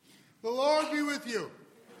The Lord be with you.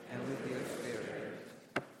 And with your spirit.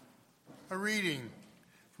 A reading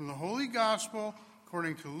from the Holy Gospel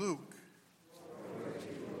according to Luke.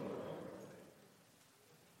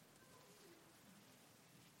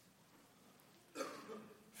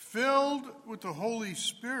 Filled with the Holy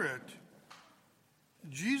Spirit,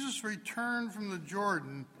 Jesus returned from the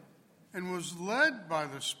Jordan and was led by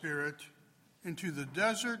the Spirit into the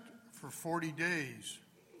desert for 40 days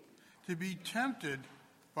to be tempted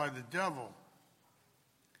by the devil.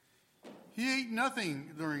 He ate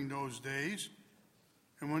nothing during those days,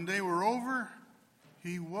 and when they were over,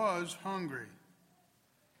 he was hungry.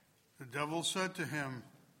 The devil said to him,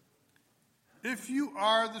 "If you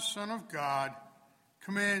are the Son of God,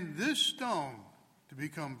 command this stone to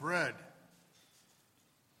become bread."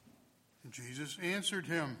 And Jesus answered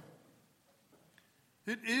him,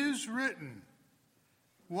 "It is written,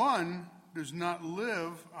 one does not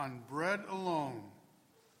live on bread alone."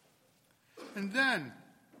 And then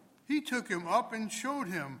he took him up and showed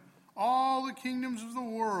him all the kingdoms of the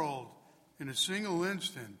world in a single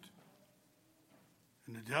instant.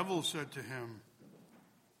 And the devil said to him,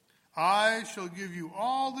 "I shall give you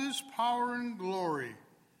all this power and glory,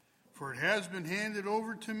 for it has been handed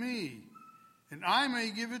over to me, and I may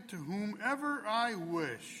give it to whomever I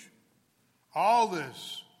wish. All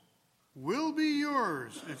this will be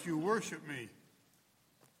yours if you worship me."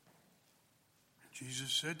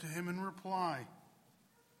 Jesus said to him in reply,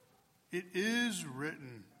 "It is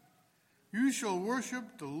written, you shall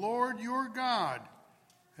worship the Lord your God,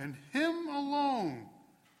 and him alone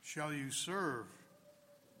shall you serve."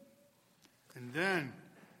 And then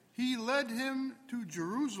he led him to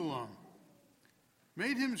Jerusalem,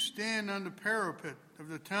 made him stand on the parapet of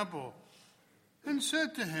the temple, and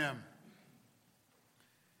said to him,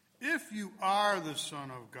 "If you are the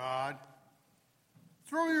Son of God,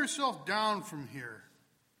 throw yourself down from here,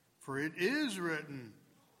 for it is written,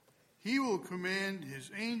 he will command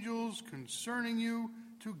his angels concerning you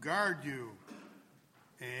to guard you,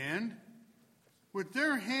 and with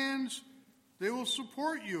their hands they will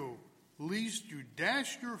support you, lest you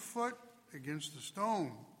dash your foot against a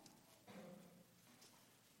stone."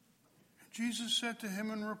 Jesus said to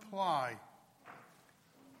him in reply,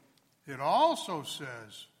 "It also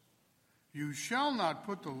says, you shall not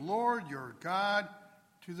put the Lord your God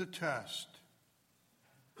to the test."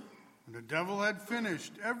 When the devil had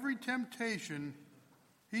finished every temptation,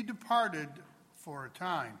 he departed for a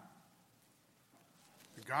time.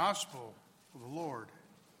 The Gospel of the Lord.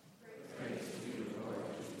 Praise to you, Lord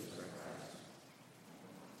Jesus Christ.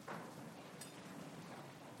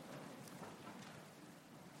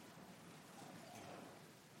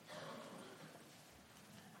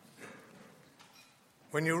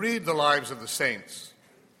 When you read the lives of the saints,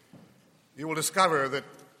 you will discover that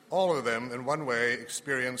all of them, in one way,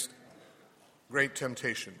 experienced great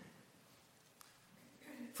temptation.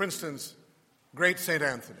 For instance, great St.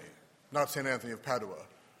 Anthony, not St. Anthony of Padua,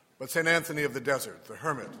 but St. Anthony of the desert, the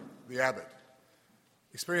hermit, the abbot,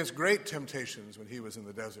 experienced great temptations when he was in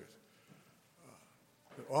the desert.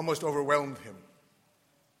 It almost overwhelmed him.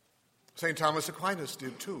 St. Thomas Aquinas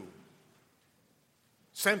did too,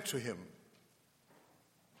 sent to him.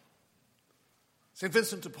 St.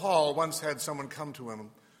 Vincent de Paul once had someone come to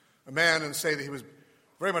him, a man, and say that he was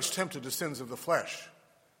very much tempted to sins of the flesh.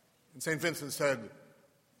 And St. Vincent said,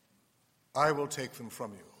 "I will take them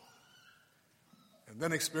from you." And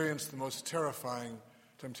then experienced the most terrifying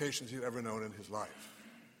temptations he'd ever known in his life.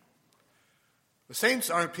 The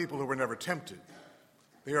saints aren't people who were never tempted.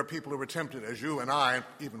 They are people who were tempted as you and I,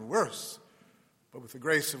 even worse, but with the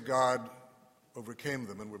grace of God overcame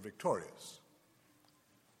them and were victorious.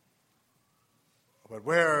 But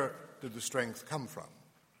where did the strength come from?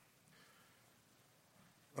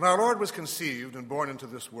 When our Lord was conceived and born into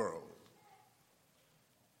this world,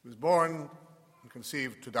 he was born and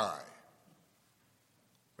conceived to die.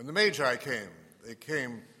 When the Magi came, they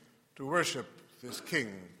came to worship this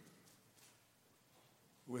king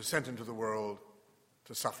who was sent into the world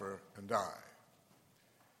to suffer and die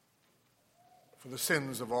for the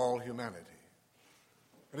sins of all humanity.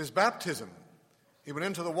 At his baptism, he went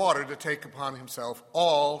into the water to take upon himself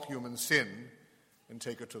all human sin and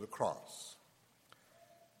take it to the cross.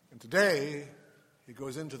 And today, he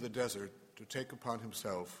goes into the desert to take upon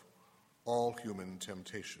himself all human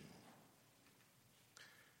temptation.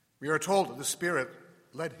 We are told that the Spirit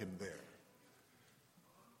led him there.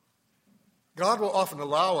 God will often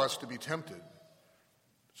allow us to be tempted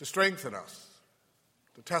to strengthen us,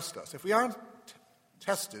 to test us. If we aren't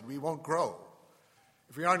tested, we won't grow.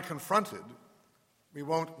 If we aren't confronted, we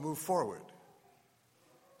won't move forward.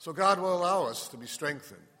 So God will allow us to be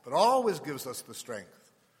strengthened, but always gives us the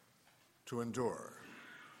strength to endure.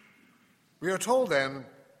 We are told then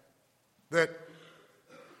that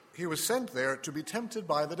he was sent there to be tempted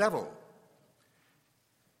by the devil,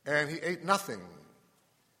 and he ate nothing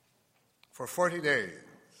for 40 days.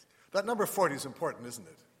 That number 40 is important, isn't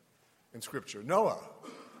it, in Scripture? Noah,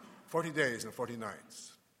 40 days and 40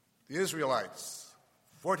 nights. The Israelites,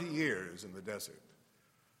 40 years in the desert.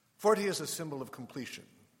 40 is a symbol of completion.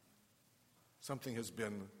 Something has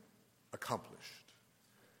been accomplished.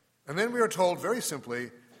 And then we are told very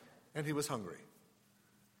simply, and he was hungry.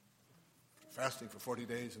 Fasting for 40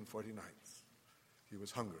 days and 40 nights. He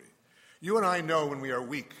was hungry. You and I know when we are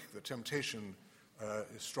weak, the temptation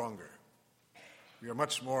is stronger. We are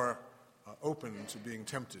much more open to being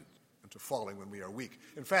tempted and to falling when we are weak.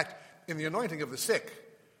 In fact, in the anointing of the sick,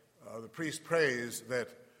 the priest prays that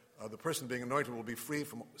the person being anointed will be free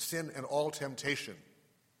from sin and all temptation.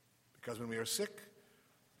 Because when we are sick,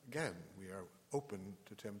 again, we are open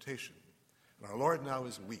to temptation. And our Lord now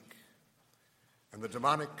is weak. And the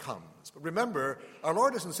demonic comes. But remember, our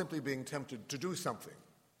Lord isn't simply being tempted to do something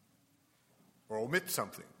or omit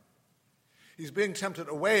something. He's being tempted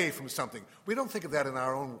away from something. We don't think of that in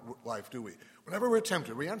our own life, do we? Whenever we're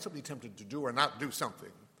tempted, we aren't simply tempted to do or not do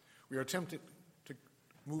something. We are tempted to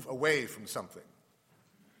move away from something,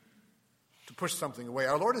 to push something away.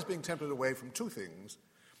 Our Lord is being tempted away from two things.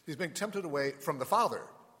 He's being tempted away from the Father,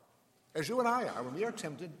 as you and I are. When we are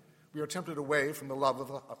tempted away from the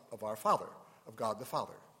love of our Father, of God the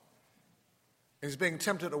Father. And he's being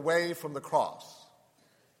tempted away from the cross,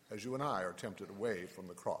 as you and I are tempted away from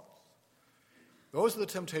the cross. Those are the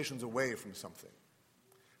temptations away from something.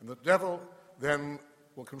 And the devil then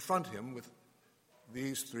will confront him with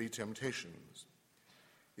these three temptations.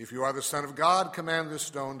 If you are the Son of God, command this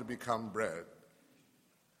stone to become bread.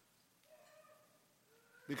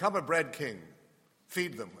 Become a bread king.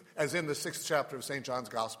 Feed them, as in the 6th chapter of St. John's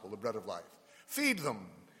Gospel, the bread of life. Feed them.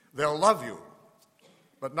 They'll love you,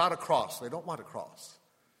 but not a cross. They don't want a cross.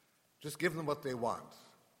 Just give them what they want.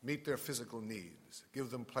 Meet their physical needs. Give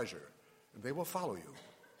them pleasure, and they will follow you,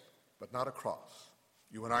 but not a cross.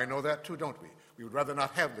 You and I know that too, don't we? We would rather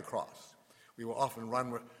not have the cross. We will often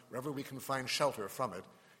run wherever we can find shelter from it,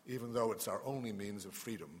 even though it's our only means of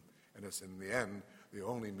freedom, and it's in the end the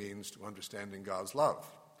only means to understanding God's love.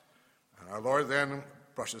 And our Lord then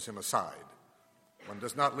brushes him aside. One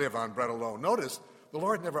does not live on bread alone. Notice, the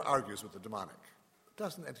Lord never argues with the demonic. It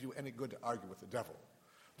doesn't do you any good to argue with the devil.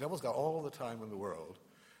 The devil's got all the time in the world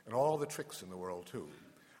and all the tricks in the world too.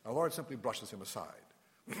 Our Lord simply brushes him aside,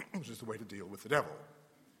 which is the way to deal with the devil.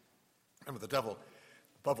 And the devil,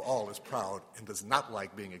 above all, is proud and does not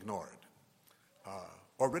like being ignored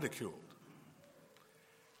or ridiculed.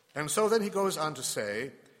 And so then he goes on to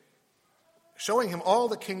say, showing him all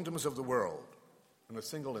the kingdoms of the world in a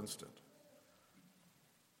single instant.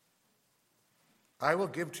 I will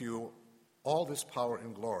give to you all this power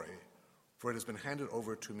and glory, for it has been handed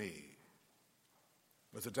over to me.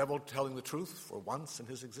 Was the devil telling the truth for once in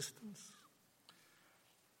his existence?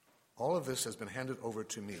 All of this has been handed over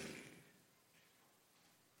to me,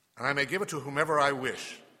 and I may give it to whomever I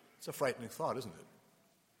wish. It's a frightening thought, isn't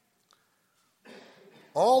it?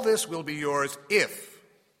 All this will be yours if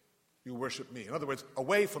you worship me. In other words,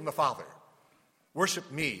 away from the Father.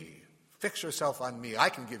 Worship me. Fix yourself on me. I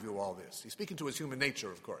can give you all this. He's speaking to his human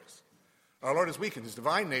nature, of course. Our Lord is weakened. His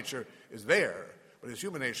divine nature is there, but his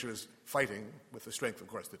human nature is fighting with the strength, of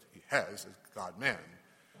course, that he has as God-man.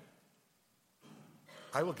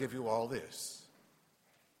 I will give you all this.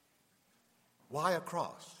 Why a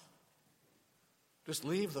cross? Just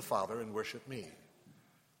leave the Father and worship me.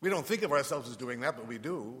 We don't think of ourselves as doing that, but we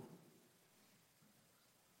do.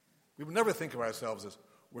 We would never think of ourselves as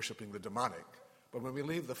worshiping the demonic, but when we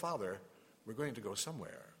leave the Father, we're going to go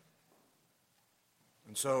somewhere.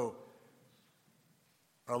 And so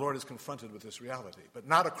our Lord is confronted with this reality, but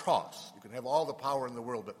not a cross. You can have all the power in the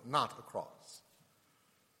world, but not a cross.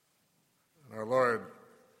 And our Lord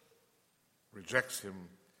rejects him,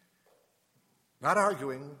 not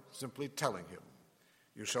arguing, simply telling him,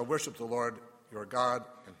 you shall worship the Lord your God,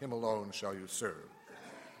 and him alone shall you serve.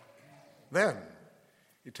 Then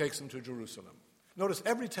he takes him to Jerusalem. Notice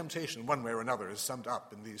every temptation, one way or another, is summed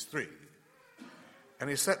up in these three. And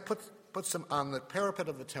he puts him on the parapet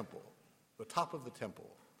of the temple, the top of the temple.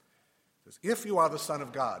 He says, if you are the Son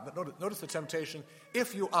of God. Notice the temptation.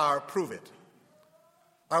 If you are, prove it.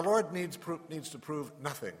 Our Lord needs to prove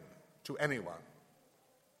nothing to anyone.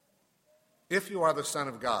 If you are the Son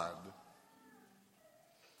of God,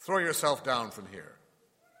 throw yourself down from here.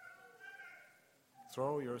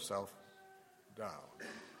 Throw yourself down.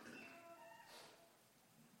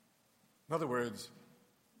 In other words,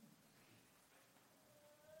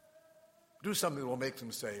 do something that will make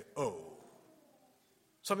them say, oh,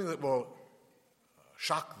 something that will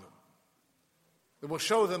shock them, that will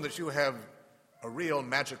show them that you have a real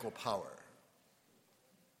magical power.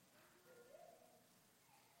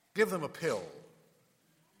 Give them a pill,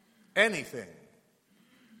 anything,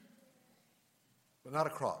 but not a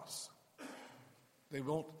cross. They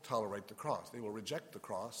won't tolerate the cross. They will reject the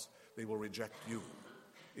cross. They will reject you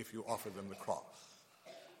if you offer them the cross.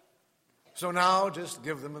 So now just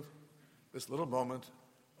give them this little moment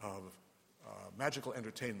of magical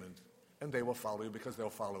entertainment, and they will follow you because they'll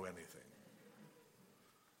follow anything.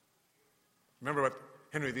 Remember what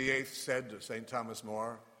Henry VIII said to St. Thomas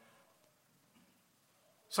More?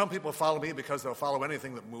 Some people follow me because they'll follow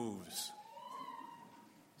anything that moves.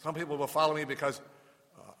 Some people will follow me because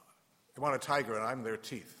they want a tiger and I'm their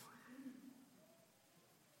teeth.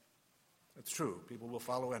 It's true. People will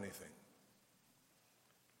follow anything.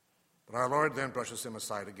 But our Lord then brushes him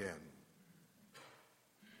aside again.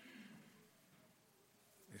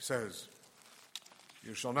 He says,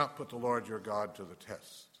 you shall not put the Lord your God to the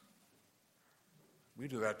test. We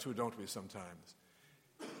do that too, don't we, sometimes?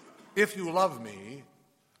 If you love me,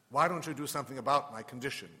 why don't you do something about my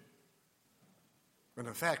condition? And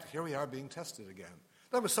in fact, here we are being tested again.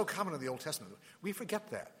 That was so common in the Old Testament. We forget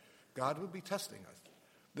that. God would be testing us.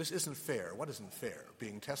 This isn't fair. What isn't fair?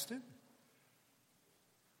 Being tested?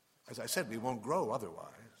 As I said, we won't grow otherwise.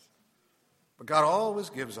 But God always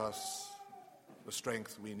gives us the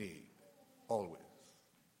strength we need. Always.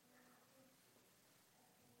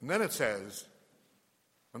 And then it says,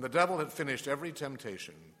 when the devil had finished every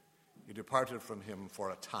temptation, he departed from him for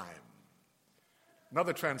a time.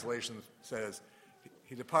 Another translation says,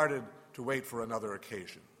 he departed to wait for another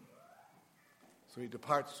occasion. So he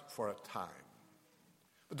departs for a time.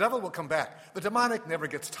 The devil will come back. The demonic never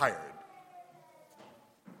gets tired.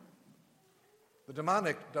 The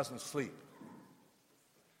demonic doesn't sleep.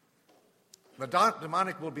 The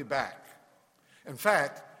demonic will be back. In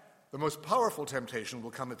fact, the most powerful temptation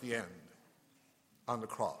will come at the end, on the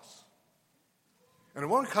cross. And it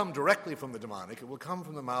won't come directly from the demonic. It will come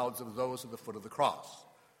from the mouths of those at the foot of the cross.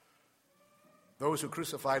 Those who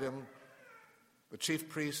crucified him, the chief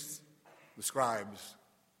priests, the scribes.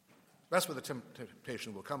 That's where the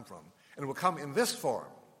temptation will come from. And it will come in this form.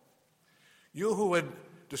 You who would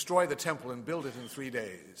destroy the temple and build it in 3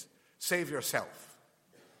 days, save yourself.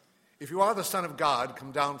 If you are the Son of God,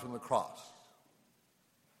 come down from the cross.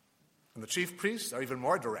 And the chief priests are even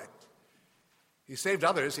more direct. He saved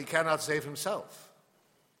others, he cannot save himself.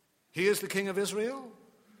 He is the King of Israel.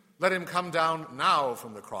 Let him come down now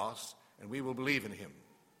from the cross, and we will believe in him.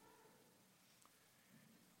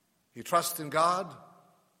 He trusts in God.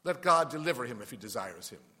 Let God deliver him if he desires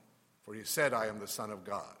him. For he said, I am the Son of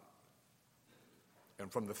God.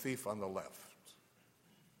 And from the thief on the left.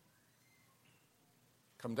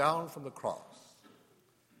 Come down from the cross.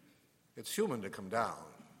 It's human to come down.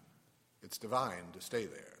 It's divine to stay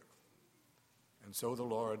there. And so the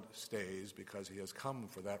Lord stays because he has come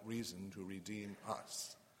for that reason to redeem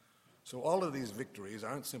us. So all of these victories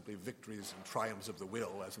aren't simply victories and triumphs of the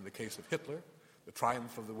will, as in the case of Hitler, the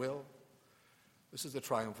triumph of the will. This is the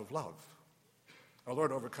triumph of love. Our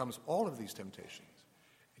Lord overcomes all of these temptations.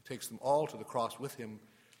 He takes them all to the cross with him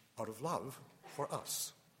out of love for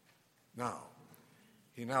us. Now,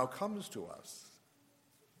 he now comes to us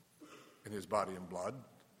in his body and blood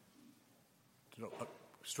to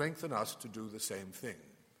strengthen us to do the same thing.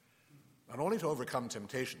 Not only to overcome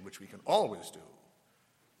temptation, which we can always do,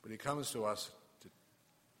 but he comes to us to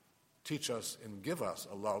teach us and give us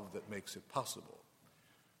a love that makes it possible.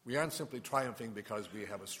 We aren't simply triumphing because we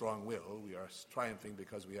have a strong will. We are triumphing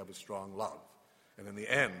because we have a strong love. And in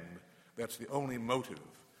the end, that's the only motive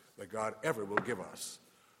that God ever will give us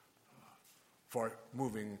for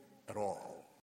moving at all.